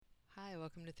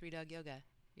welcome to Three Dog Yoga.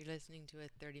 You're listening to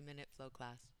a 30-minute flow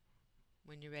class.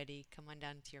 When you're ready, come on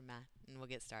down to your mat and we'll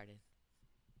get started.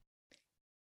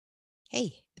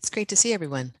 Hey, it's great to see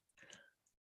everyone.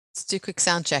 Let's do a quick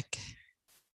sound check.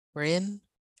 We're in.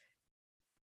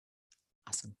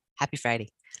 Awesome. Happy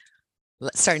Friday.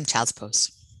 Let's start in child's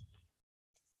pose.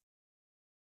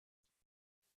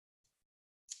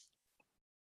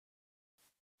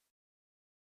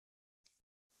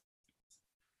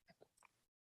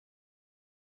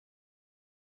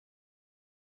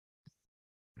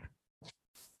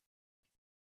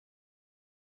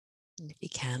 And if you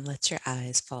can, let your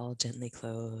eyes fall gently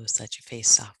closed. Let your face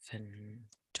soften,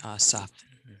 jaw soften.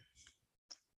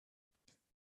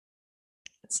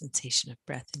 The sensation of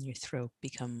breath in your throat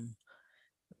become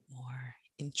more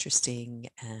interesting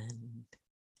and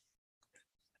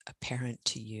apparent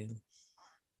to you.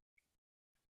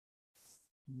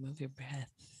 Move your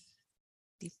breath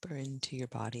deeper into your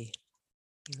body.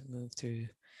 Move through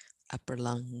upper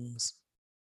lungs,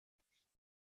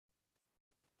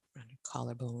 around your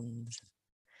collarbones,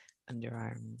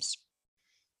 underarms.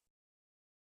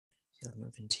 Feel it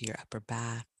move into your upper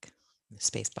back, the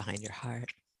space behind your heart.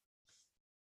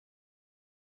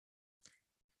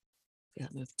 Feel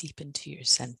it move deep into your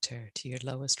center, to your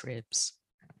lowest ribs.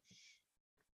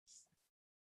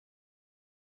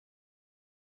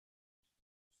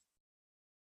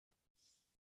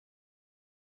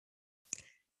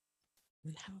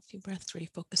 And have a few breaths where you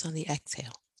focus on the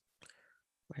exhale,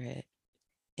 where it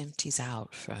empties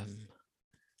out from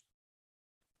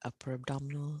upper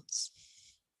abdominals,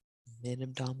 mid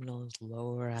abdominals,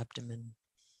 lower abdomen,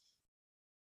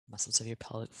 muscles of your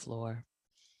pelvic floor,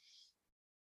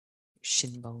 your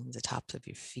shin bones, the tops of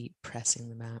your feet pressing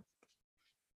the mat.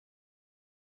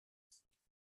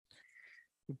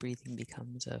 Your breathing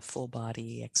becomes a full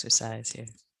body exercise here.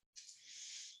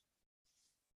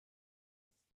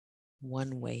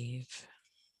 One wave,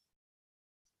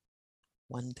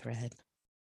 one thread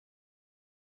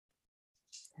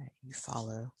that you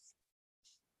follow.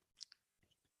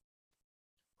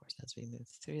 Of course, as we move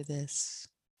through this,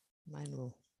 mind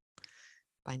will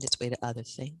find its way to other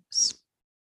things.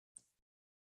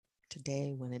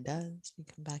 Today, when it does, you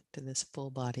come back to this full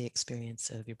body experience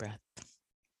of your breath.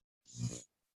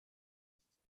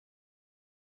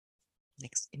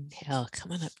 Next inhale,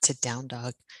 come on up to down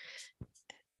dog.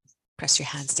 Press your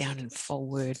hands down and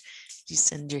forward. You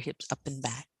send your hips up and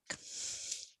back.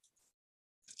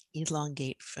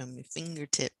 Elongate from your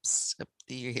fingertips up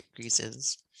to your hip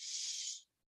creases.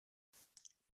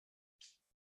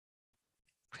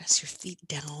 Press your feet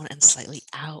down and slightly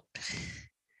out.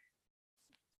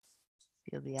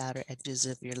 Feel the outer edges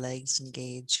of your legs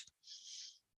engage.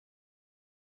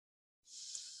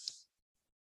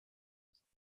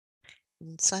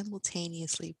 And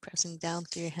simultaneously pressing down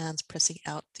through your hands, pressing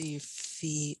out through your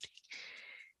feet.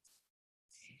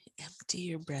 Empty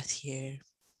your breath here.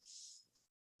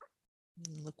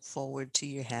 Look forward to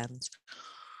your hands.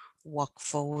 Walk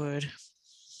forward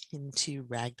into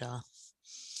ragdoll.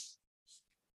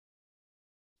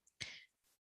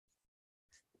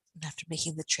 And after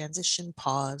making the transition,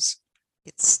 pause.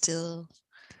 Get still.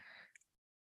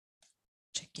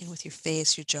 Check in with your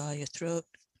face, your jaw, your throat.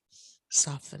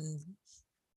 Soften.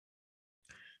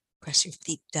 Press your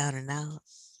feet down and out.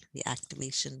 The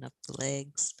activation of the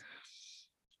legs.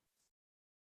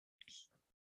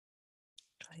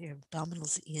 Draw your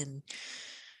abdominals in.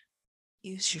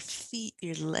 Use your feet,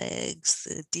 your legs,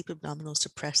 the deep abdominals to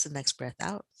press the next breath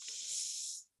out.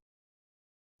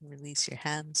 Release your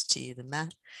hands to the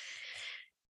mat.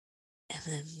 And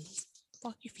then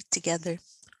walk your feet together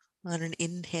on an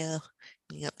inhale,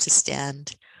 coming up to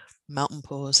stand, mountain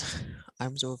pose,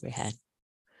 arms overhead.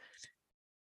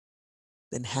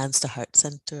 Then hands to heart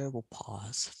center, we'll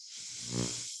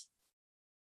pause.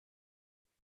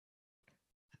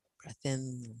 Breath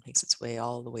in makes its way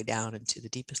all the way down into the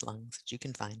deepest lungs that you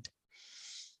can find.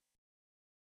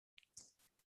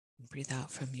 Breathe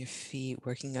out from your feet,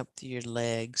 working up through your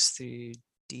legs, through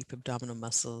deep abdominal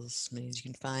muscles, as many as you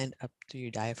can find, up through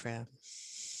your diaphragm.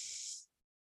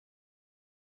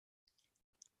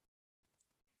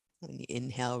 When you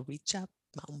inhale, reach up,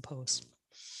 mountain pose.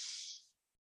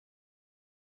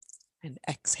 And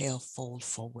exhale, fold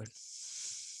forward.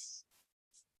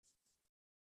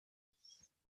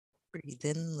 Breathe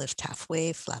in, lift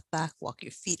halfway, flat back, walk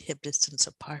your feet hip distance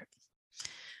apart.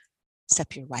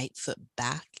 Step your right foot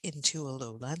back into a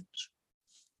low lunge.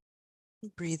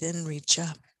 Breathe in, reach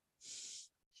up.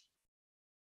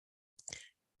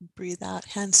 Breathe out,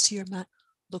 hands to your mat.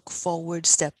 Look forward,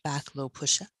 step back, low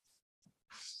push-up.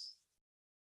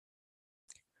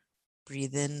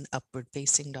 Breathe in, upward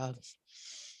facing dog.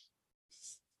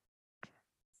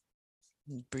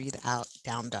 Breathe out,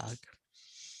 down dog.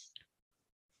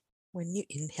 When you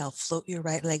inhale, float your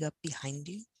right leg up behind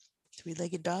you,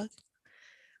 three-legged dog.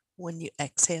 When you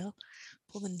exhale,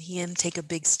 pull the knee in, take a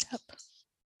big step.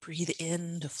 Breathe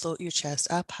in to float your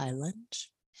chest up, high lunge.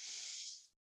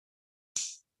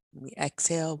 When we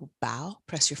exhale, bow,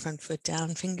 press your front foot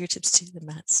down, fingertips to the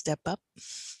mat, step up.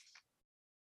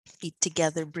 Feet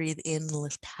together, breathe in,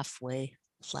 lift halfway,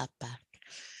 flat back.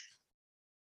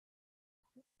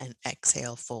 And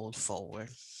exhale, fold forward.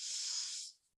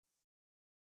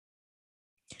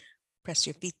 Press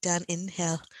your feet down,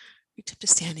 inhale, reach up to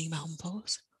standing mountain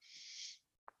pose.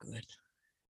 Good.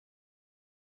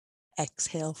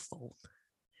 Exhale, fold.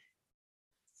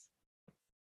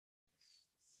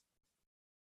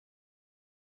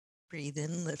 Breathe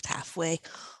in, lift halfway,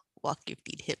 walk your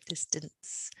feet hip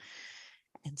distance,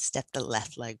 and step the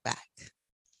left leg back.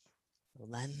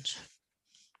 Lunge.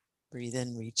 Breathe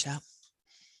in, reach up.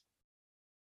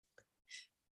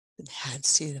 Then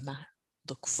hands to the mat.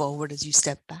 Look forward as you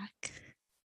step back.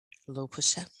 Low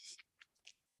push-up.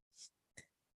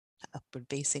 Upward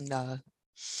facing dog.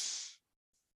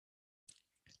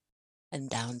 And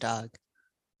down dog.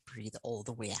 Breathe all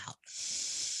the way out.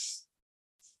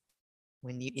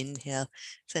 When you inhale,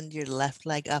 send your left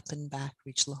leg up and back,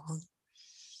 reach long.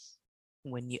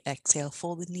 When you exhale,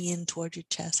 fold the knee in toward your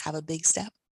chest, have a big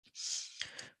step.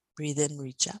 Breathe in,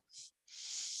 reach up.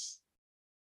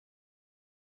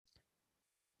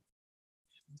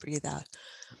 Breathe out.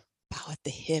 Bow at the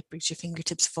hip, reach your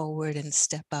fingertips forward and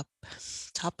step up.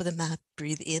 Top of the mat,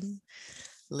 breathe in,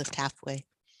 lift halfway.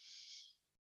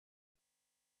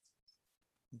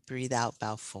 Breathe out,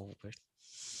 bow forward.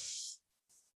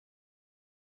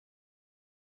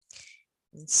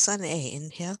 And Sun A,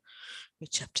 inhale,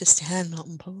 reach up to stand,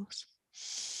 mountain pose.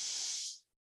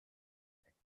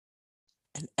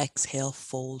 And exhale,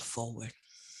 fold forward.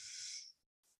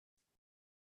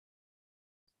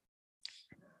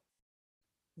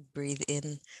 Breathe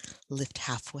in, lift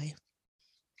halfway.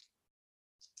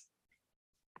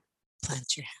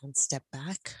 Plant your hands, step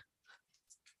back.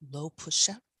 Low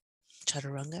push-up,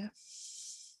 chaturanga.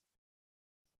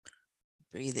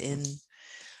 Breathe in,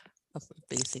 upward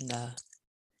facing dog.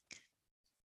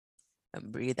 And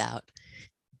breathe out,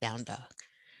 down dog.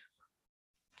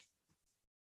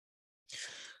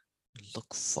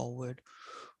 Look forward,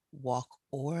 walk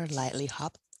or lightly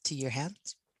hop to your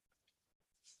hands.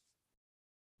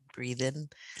 Breathe in,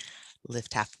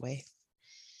 lift halfway.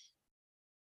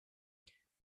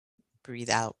 Breathe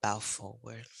out, bow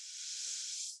forward.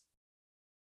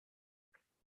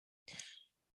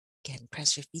 Again,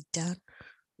 press your feet down,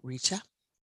 reach up.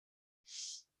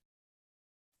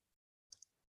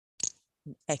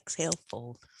 And exhale,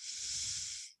 fold.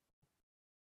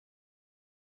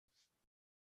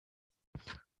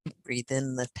 Breathe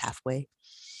in, lift halfway.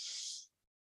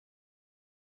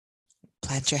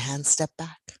 Plant your hands, step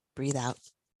back, breathe out.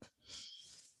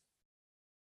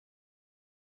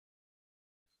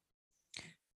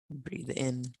 Breathe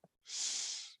in.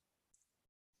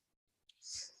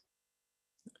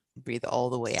 Breathe all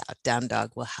the way out. Down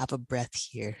dog. We'll have a breath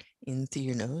here. In through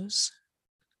your nose.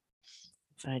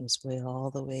 Find its way all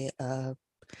the way up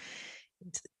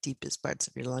into the deepest parts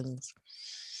of your lungs,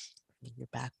 your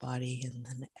back body, and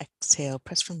then exhale.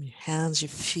 Press from your hands, your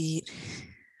feet.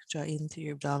 Draw in through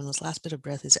your abdominals. Last bit of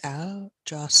breath is out.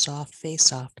 Jaw soft, face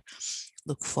soft.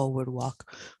 Look forward,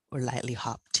 walk, or lightly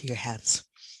hop to your hands.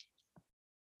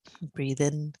 Breathe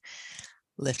in,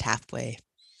 lift halfway.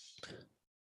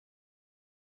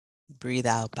 Breathe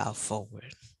out, bow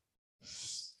forward.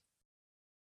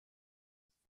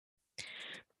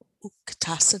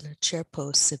 Utkatasana, chair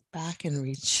pose. Sit back and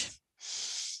reach.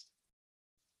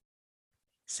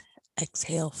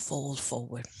 Exhale, fold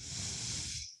forward.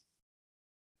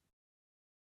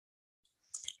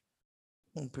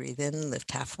 And breathe in,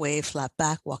 lift halfway, flat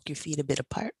back, walk your feet a bit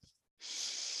apart.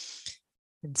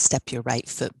 And step your right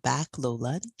foot back, low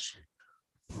lunge.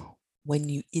 When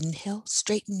you inhale,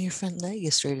 straighten your front leg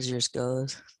as straight as yours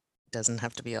goes. Doesn't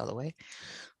have to be all the way.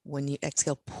 When you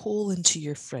exhale, pull into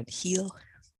your front heel.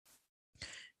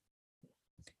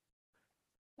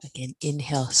 Again,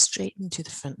 inhale, straighten to the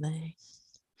front leg.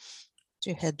 Let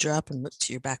your head drop and look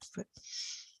to your back foot.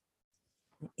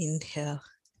 Inhale,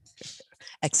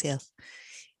 exhale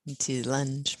into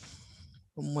lunge.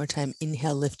 One more time,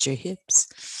 inhale, lift your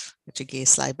hips. Let your gaze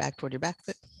slide back toward your back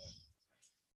foot.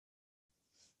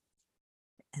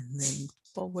 And then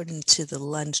forward into the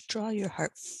lunge. Draw your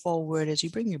heart forward as you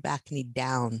bring your back knee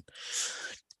down.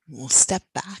 We'll step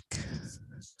back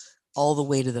all the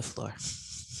way to the floor.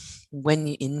 When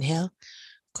you inhale,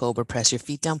 cobra, press your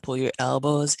feet down, pull your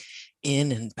elbows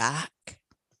in and back.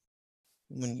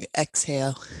 When you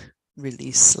exhale,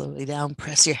 release slowly down,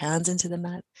 press your hands into the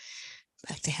mat,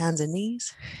 back to hands and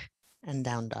knees, and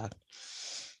down dog.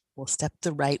 We'll step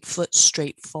the right foot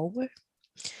straight forward,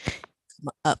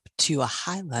 up to a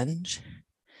high lunge.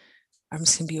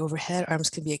 Arms can be overhead, arms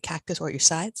can be a cactus or at your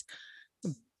sides.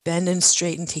 Bend and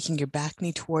straighten, taking your back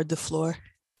knee toward the floor,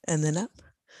 and then up,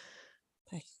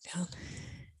 back down,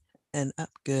 and up.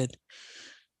 Good.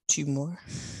 2 more.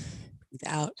 Breathe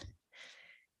out.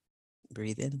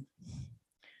 Breathe in.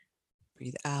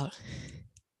 Breathe out.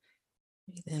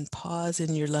 Breathe in. Pause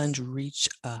in your lunge. Reach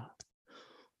up.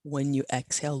 When you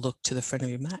exhale, look to the front of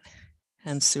your mat.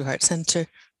 Hands through heart center.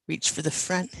 Reach for the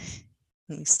front.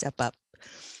 And we step up.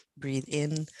 Breathe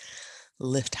in.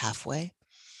 Lift halfway.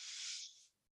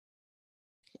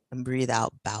 And breathe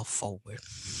out. Bow forward.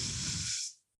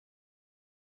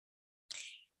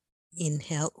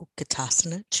 Inhale,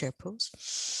 Utkatasana, chair pose.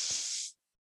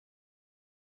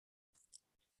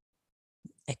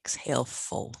 Exhale,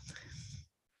 fold.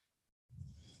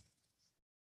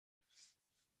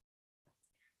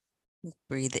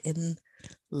 Breathe in,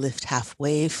 lift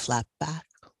halfway, flat back.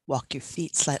 Walk your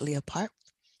feet slightly apart.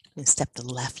 And step the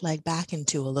left leg back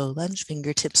into a low lunge,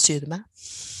 fingertips to the mat.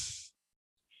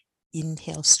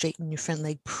 Inhale, straighten your front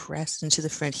leg, press into the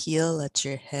front heel. Let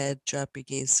your head drop, your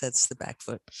gaze sets the back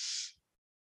foot.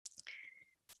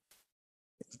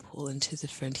 Pull into the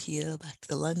front heel, back to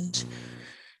the lunge.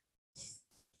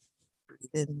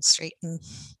 Breathe in, straighten.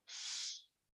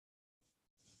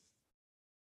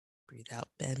 Breathe out,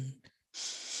 bend.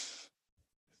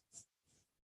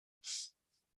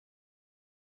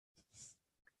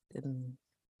 And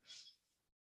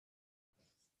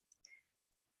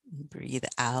breathe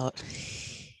out.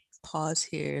 Pause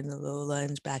here in the low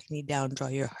lunge, back knee down, draw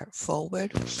your heart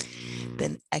forward.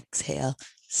 Then exhale,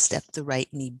 step the right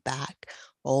knee back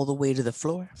all the way to the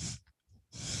floor.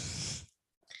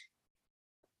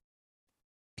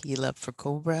 Peel up for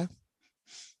cobra.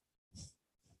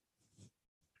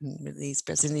 Release,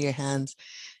 press into your hands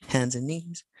and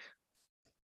knees.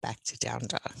 Back to down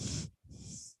dog.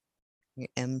 You're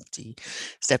empty.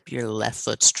 Step your left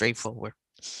foot straight forward.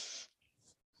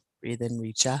 Breathe in,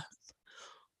 reach up.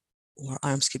 Or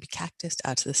arms could be cactus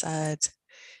out to the sides,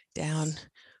 down.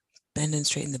 Bend and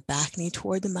straighten the back knee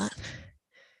toward the mat.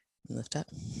 And lift up.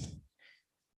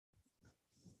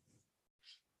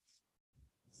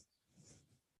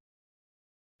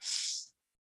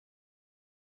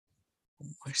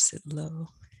 One more, sit low.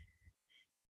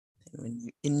 And when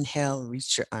you inhale,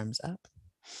 reach your arms up.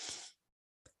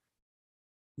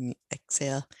 When you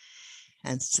exhale,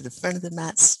 hands to the front of the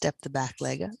mat, step the back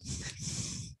leg up.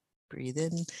 Breathe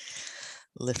in,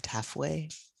 lift halfway.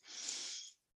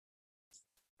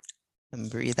 And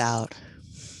breathe out,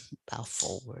 bow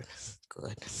forward.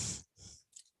 Good.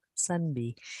 Sun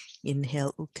B.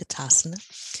 Inhale, Utkatasana.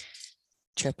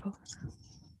 Triple.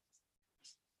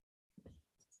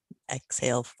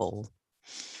 Exhale, fold.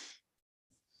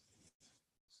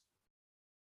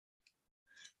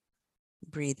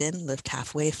 Breathe in, lift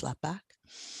halfway, flat back.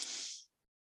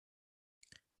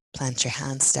 Plant your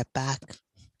hands, step back.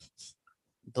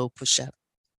 Low push-up.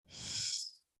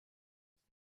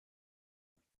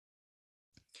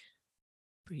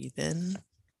 Breathe in.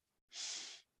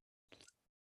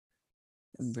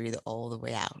 And breathe all the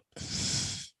way out.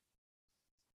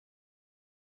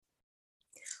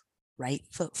 Right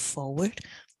foot forward.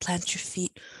 Plant your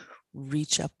feet.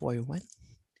 Reach up, warrior one.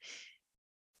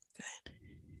 Good.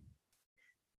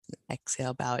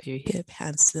 Exhale, bow at your hip,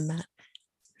 hands to the mat.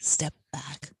 Step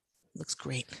back. Looks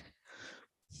great.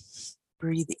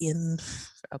 Breathe in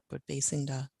for upward facing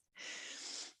dog.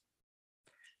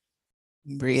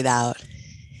 Breathe out,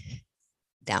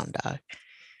 down dog.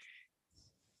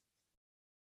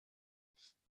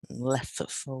 Left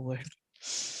foot forward.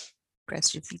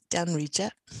 Press your feet down, reach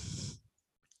up.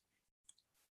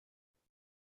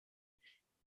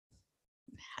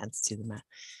 Hands to the mat.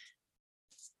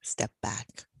 Step back,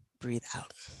 breathe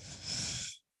out.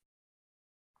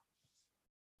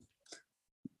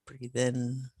 Breathe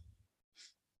in.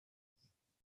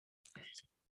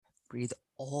 Breathe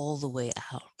all the way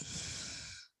out.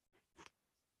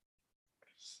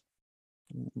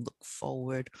 Look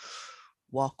forward,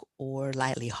 walk or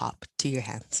lightly hop to your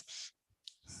hands.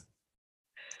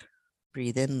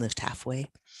 Breathe in, lift halfway.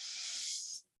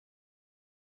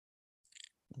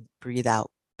 Breathe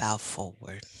out, bow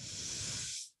forward.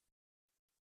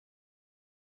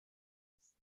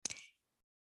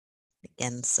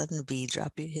 Again, sudden V,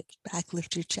 drop your hips back,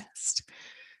 lift your chest.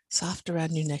 Soft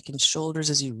around your neck and shoulders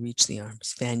as you reach the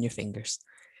arms. Fan your fingers.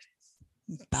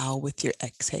 Bow with your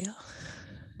exhale.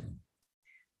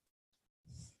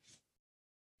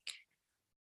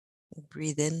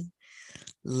 Breathe in,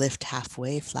 lift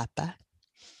halfway, flat back.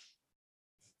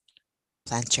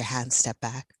 Plant your hands, step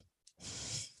back.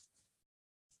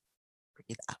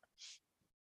 Breathe out.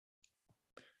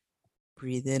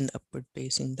 Breathe in, upward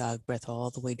facing dog, breath all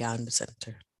the way down to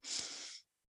center.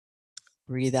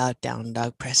 Breathe out, down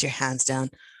dog, press your hands down,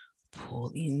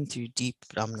 pull in through deep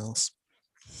abdominals.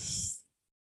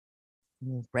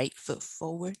 Right foot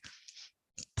forward,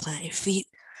 plant your feet,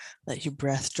 let your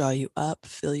breath draw you up,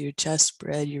 fill your chest,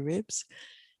 spread your ribs.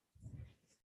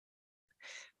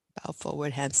 Bow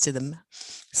forward, hands to the mat,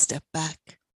 step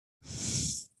back.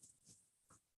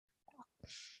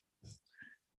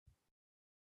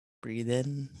 Breathe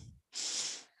in,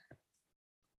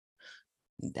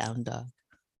 down dog.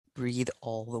 Breathe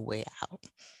all the way out.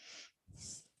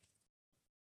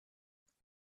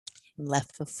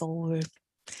 Left foot forward.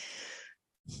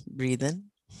 Breathe in.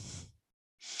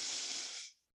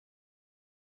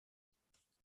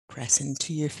 Press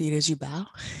into your feet as you bow.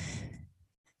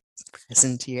 Press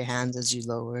into your hands as you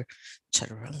lower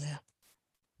chaturanga.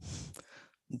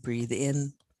 Breathe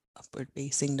in, upward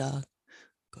facing dog.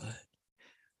 Good.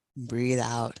 Breathe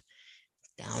out,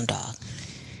 down dog.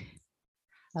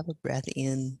 Have a breath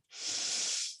in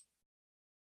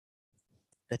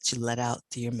that you let out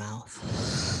through your mouth.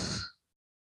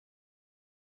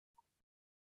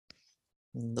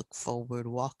 Look forward,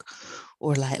 walk,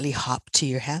 or lightly hop to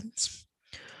your hands.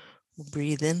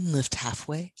 Breathe in, lift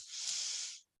halfway.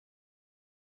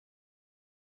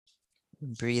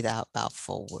 Breathe out, bow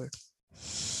forward.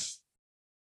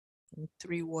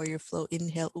 3 warrior flow.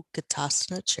 Inhale,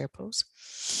 Utkatasana, chair pose.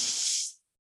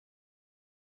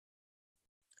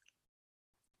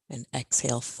 And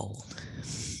exhale, fold.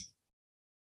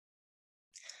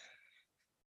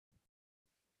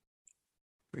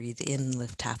 Breathe in,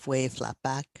 lift halfway, flat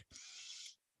back.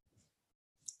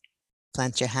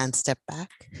 Plant your hands, step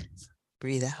back.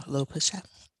 Breathe out, low push-up.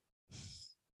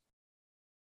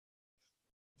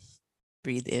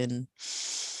 Breathe in.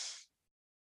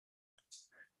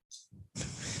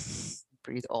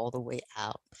 Breathe all the way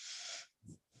out.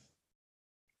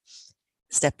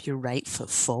 Step your right foot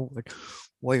forward.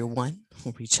 Warrior 1,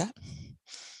 reach up.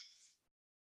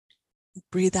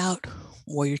 Breathe out,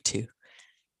 warrior 2.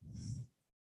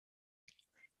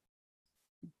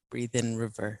 Breathe in,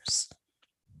 reverse.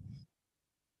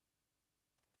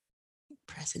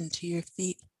 Press into your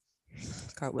feet.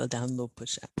 Cartwheel down, low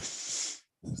push-up.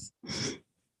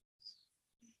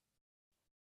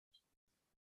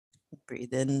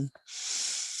 Breathe in.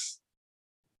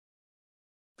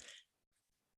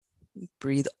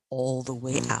 Breathe all the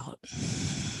way out.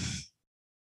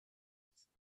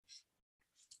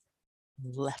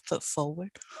 Left foot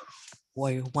forward.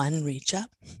 Warrior 1, reach up.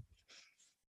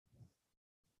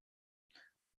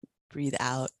 Breathe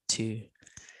out, 2.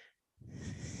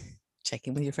 Check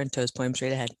in with your front toes, point them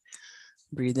straight ahead.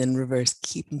 Breathe in, reverse,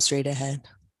 keep them straight ahead.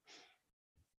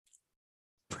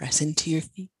 Press into your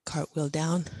feet, cartwheel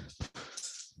down.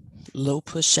 Low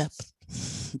push up,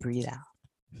 breathe out.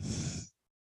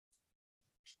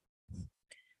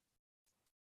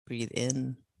 Breathe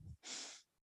in.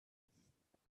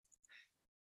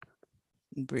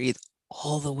 Breathe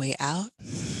all the way out.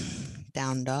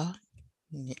 Down dog,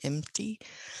 empty.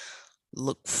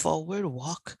 Look forward,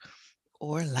 walk,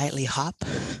 or lightly hop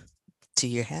to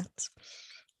your hands.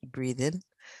 Breathe in,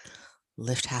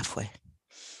 lift halfway.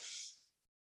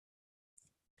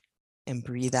 And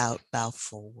breathe out, bow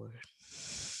forward.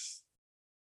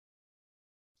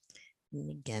 And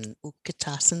again,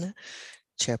 Utkatasana,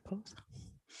 chair pose.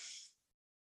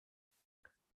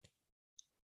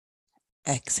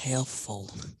 Exhale,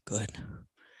 fold. Good.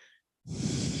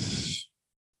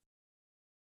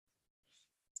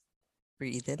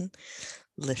 Breathe in,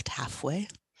 lift halfway.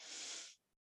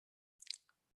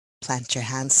 Plant your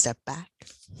hands, step back.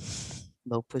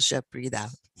 Low push up, breathe out.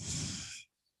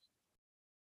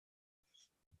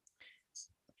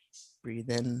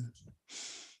 Breathe in.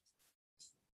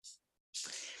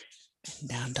 And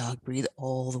down dog, breathe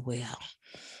all the way out.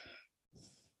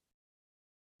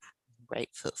 Right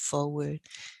foot forward,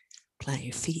 plant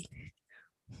your feet.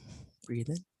 Breathe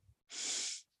in.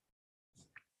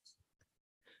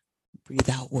 Breathe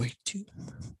out, warrior 2.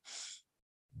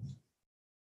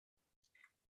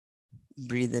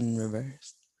 Breathe in,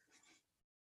 reverse.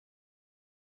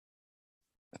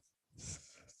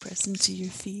 Press into your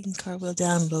feet and cartwheel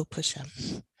down, low push up.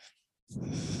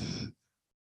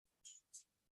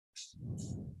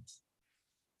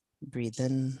 Breathe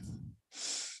in.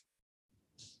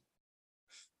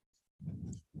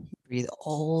 Breathe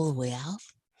all the way out.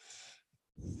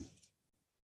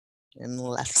 And the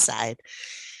left side.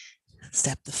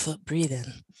 Step the foot, breathe in.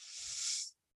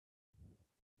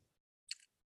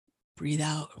 Breathe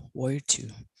out, warrior two.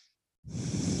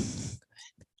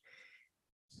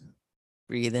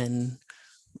 Breathe in,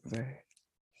 revert.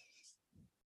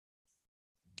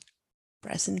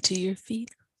 Press into your feet,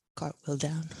 cartwheel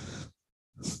down,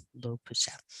 low push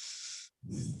up.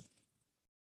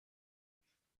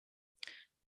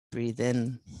 Breathe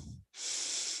in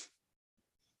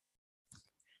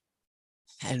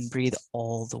and breathe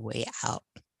all the way out.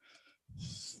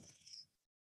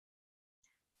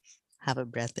 Have a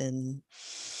breath in.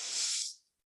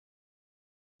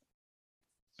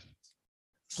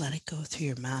 Let it go through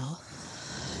your mouth.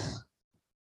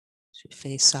 Your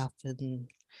face soften,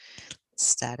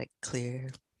 static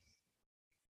clear.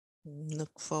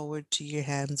 Look forward to your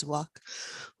hands walk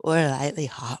or lightly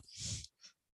hop.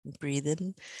 Breathe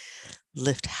in,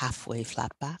 lift halfway,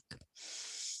 flat back.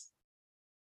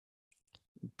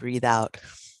 Breathe out,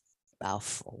 bow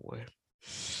forward.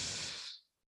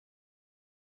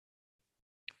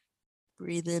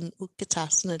 Breathe in,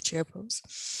 Utkatasana, chair pose.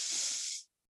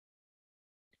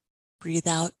 Breathe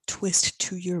out, twist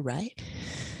to your right.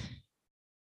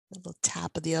 A little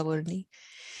tap of the elbow and knee.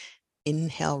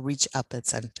 Inhale, reach up at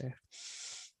center.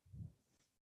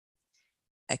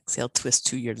 Exhale, twist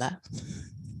to your left.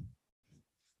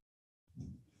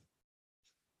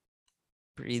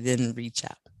 Breathe in, reach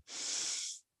out.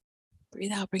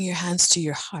 Breathe out, bring your hands to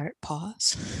your heart,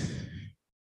 pause.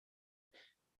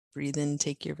 Breathe in,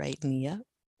 take your right knee up.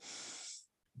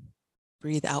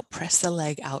 Breathe out, press the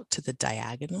leg out to the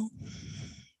diagonal.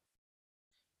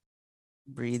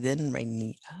 Breathe in, right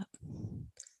knee up.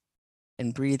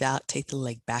 And breathe out, take the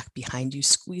leg back behind you.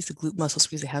 Squeeze the glute muscle,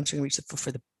 squeeze the hamstring, reach the foot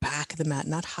for the back of the mat,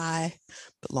 not high,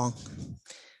 but long.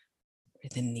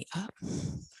 Breathe in, knee up.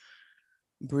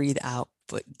 Breathe out,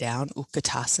 foot down,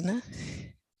 Utkatasana.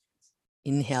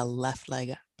 Inhale, left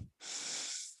leg up.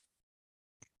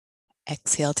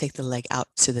 Exhale, take the leg out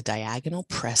to the diagonal,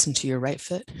 press into your right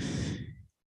foot.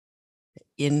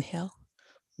 Inhale,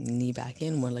 knee back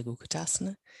in, one leg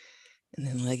Utkatasana. And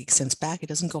then leg extends back. It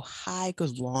doesn't go high, it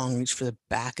goes long. Reach for the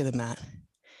back of the mat.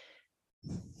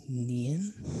 Knee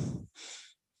in.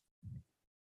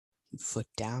 Foot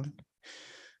down.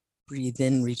 Breathe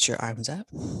in, reach your arms up.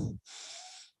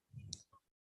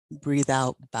 Breathe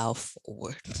out, bow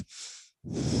forward.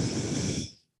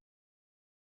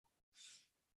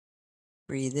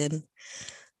 Breathe in,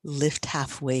 lift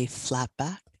halfway, flat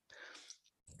back.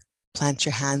 Plant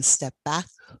your hands, step back,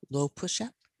 low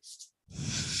push-up.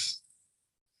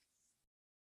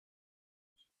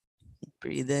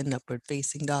 Breathe in, upward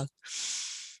facing dog.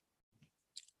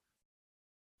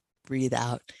 Breathe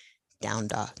out, down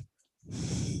dog.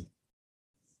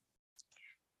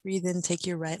 Breathe in, take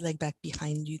your right leg back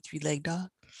behind you, three-leg dog.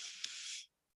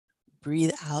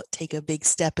 Breathe out, take a big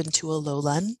step into a low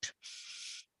lunge.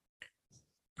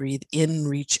 Breathe in,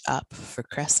 reach up for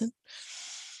crescent.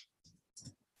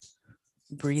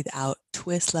 Breathe out,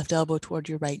 twist left elbow toward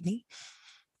your right knee.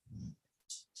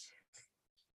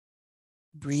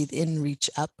 Breathe in, reach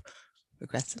up for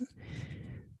crescent.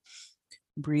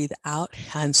 Breathe out,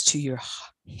 hands to your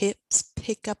hips.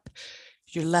 Pick up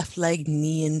your left leg,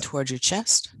 knee in towards your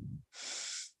chest.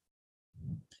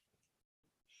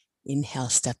 Inhale,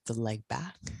 step the leg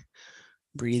back.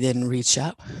 Breathe in, reach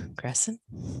up, crescent.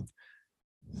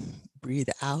 Breathe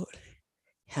out,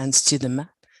 hands to the mat.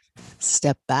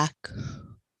 Step back,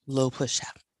 low push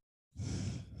up.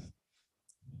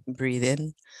 Breathe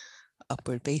in,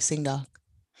 upward facing dog.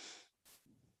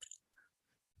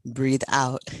 Breathe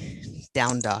out,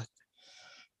 down dog.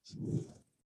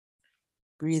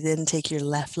 Breathe in, take your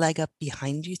left leg up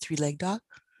behind you, three-leg dog.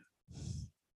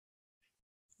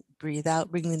 Breathe out,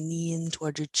 bring the knee in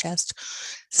towards your chest.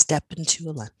 Step into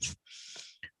a lunge.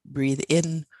 Breathe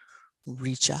in,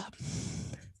 reach up.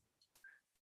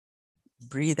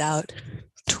 Breathe out,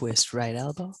 twist right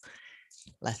elbow,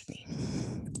 left knee.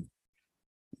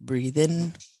 Breathe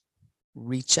in,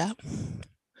 reach up.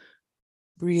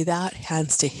 Breathe out,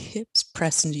 hands to hips,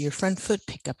 press into your front foot,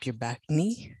 pick up your back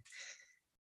knee.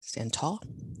 Stand tall.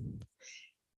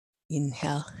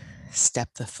 Inhale, step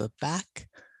the foot back.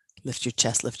 Lift your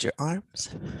chest, lift your arms.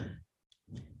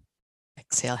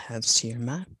 Exhale, hands to your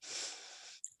mat.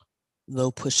 Low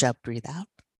push up, breathe out.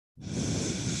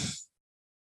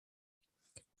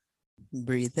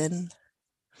 Breathe in.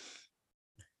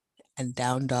 And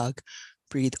down dog,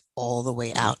 breathe all the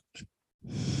way out.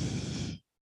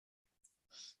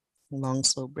 Long,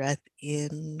 slow breath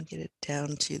in, get it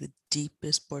down to the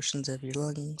deepest portions of your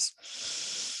lungs.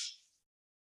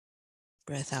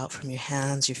 Breath out from your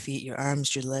hands, your feet, your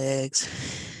arms, your legs.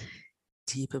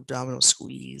 Deep abdominal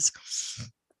squeeze.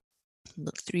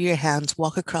 Look through your hands,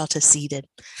 walk across to seated.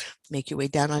 Make your way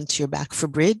down onto your back for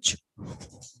bridge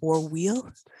or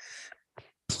wheel.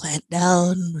 Plant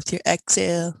down with your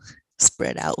exhale.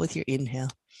 Spread out with your inhale.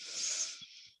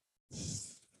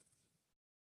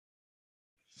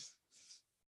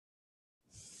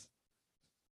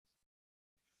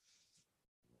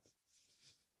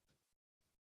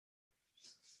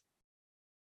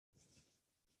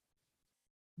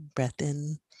 Breath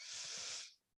in.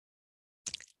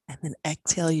 And then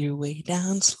exhale your way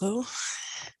down slow.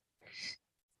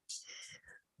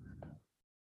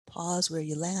 Pause where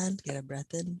you land, get a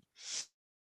breath in.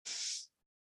 As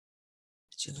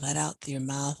you let out through your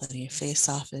mouth and your face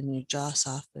soften, your jaw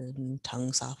soften,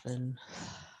 tongue soften.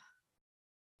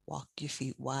 Walk your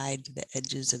feet wide to the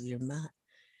edges of your mat.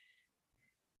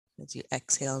 As you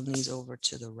exhale, knees over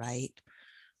to the right.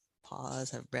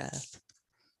 Pause, have breath.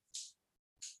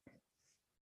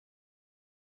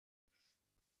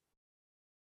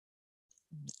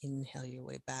 Inhale your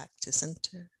way back to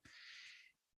center.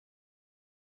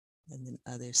 And then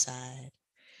other side.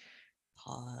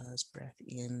 Pause, breath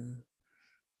in.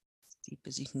 As deep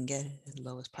as you can get it, the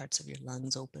lowest parts of your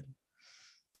lungs open.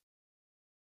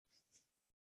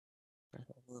 Breath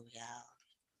all the way out.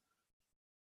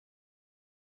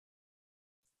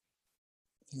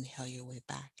 Inhale your way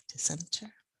back to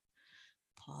center.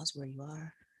 Pause where you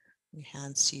are. Your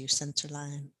hands to your center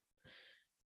line.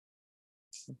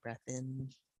 Breath in.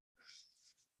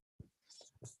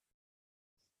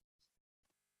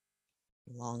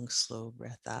 Long, slow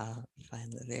breath out.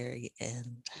 Find the very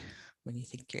end. When you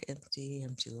think you're empty,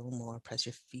 empty a little more. Press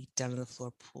your feet down on the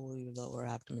floor. Pull your lower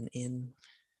abdomen in.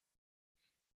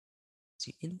 As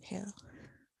you inhale,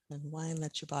 unwind,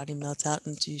 let your body melt out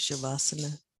into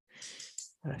Shavasana.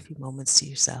 Have a few moments to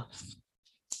yourself.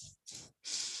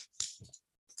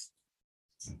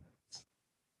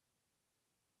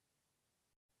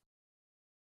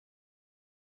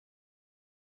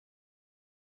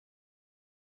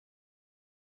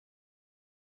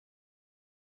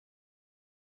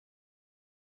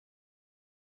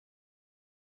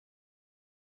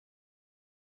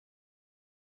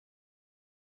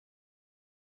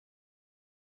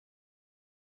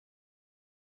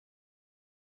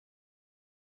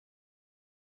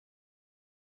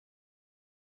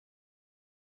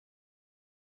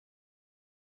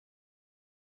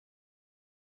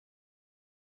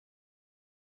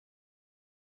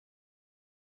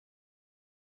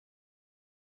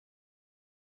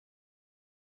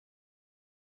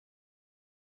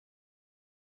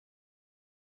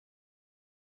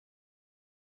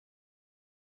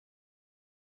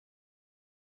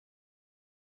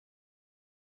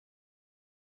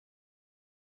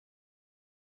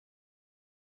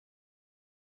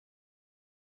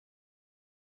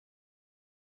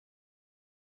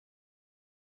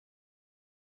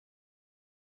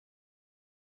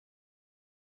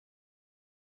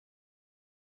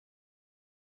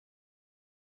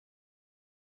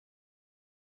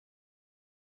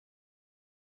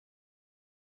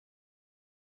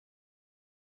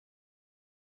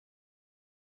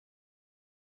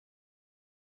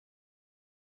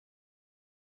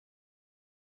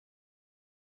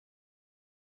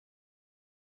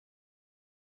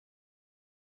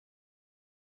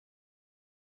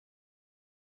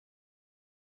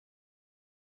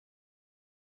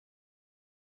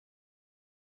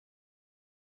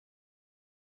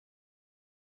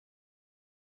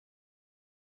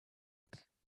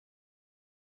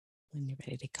 When you're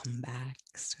ready to come back,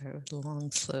 start with a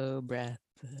long, slow breath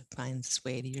that finds its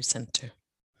way to your center.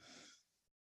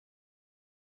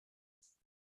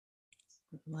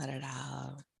 Let it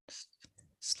out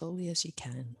slowly as you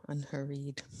can,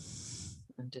 unhurried,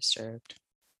 undisturbed.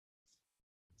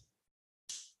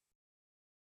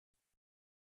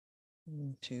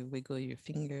 And to wiggle your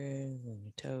fingers and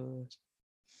your toes.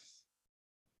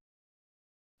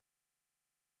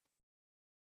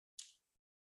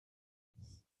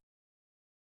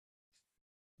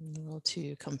 And a little to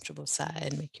your comfortable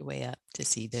side, make your way up to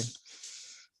seated.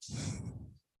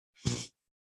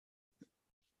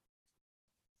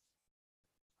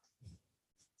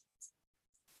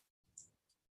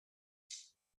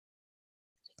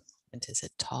 And to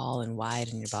sit tall and wide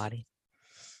in your body.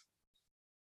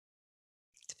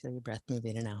 To feel your breath move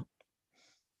in and out.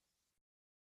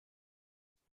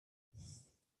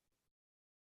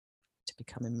 To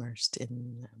become immersed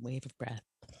in a wave of breath.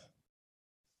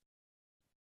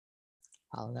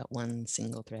 Follow that one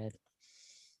single thread.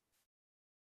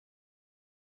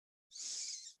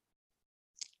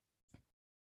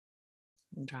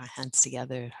 And draw hands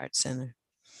together at heart center.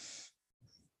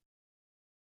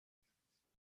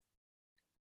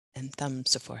 and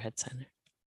thumbs to forehead center.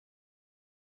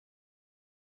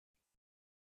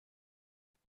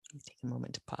 We take a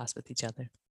moment to pause with each other,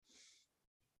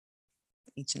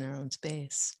 each in our own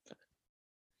space,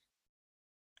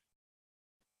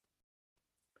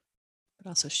 but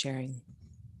also sharing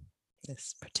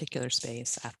this particular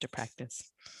space after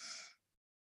practice.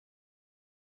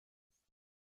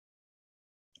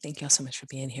 Thank you all so much for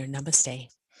being here. Namaste.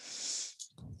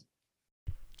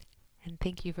 And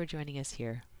thank you for joining us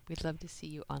here. We'd love to see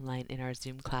you online in our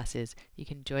Zoom classes. You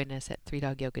can join us at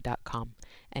 3dogyoga.com.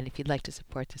 And if you'd like to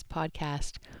support this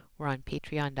podcast, we're on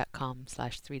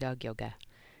patreon.com/3dogyoga.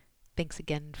 Thanks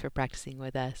again for practicing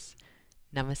with us.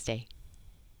 Namaste.